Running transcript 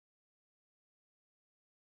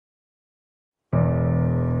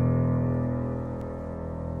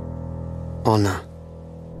Honor.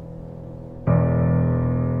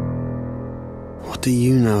 What do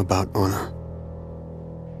you know about honor?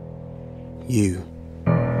 You,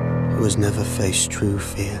 who has never faced true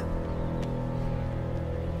fear.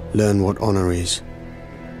 Learn what honor is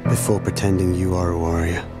before pretending you are a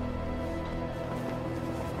warrior.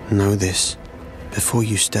 Know this before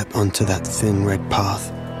you step onto that thin red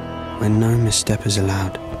path where no misstep is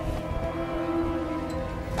allowed.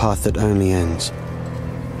 Path that only ends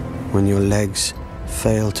when your legs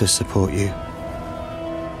fail to support you,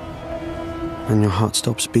 when your heart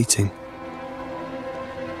stops beating.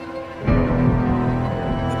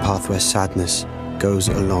 A path where sadness goes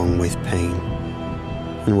along with pain,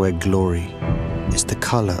 and where glory is the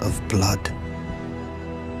color of blood.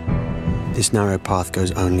 This narrow path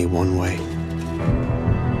goes only one way.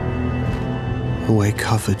 A way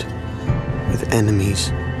covered with enemies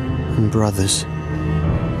and brothers.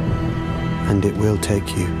 And it will take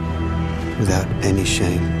you, without any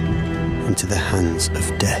shame, into the hands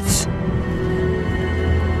of death.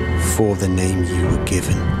 For the name you were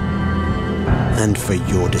given, and for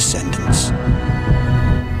your descendants.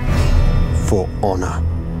 For honor.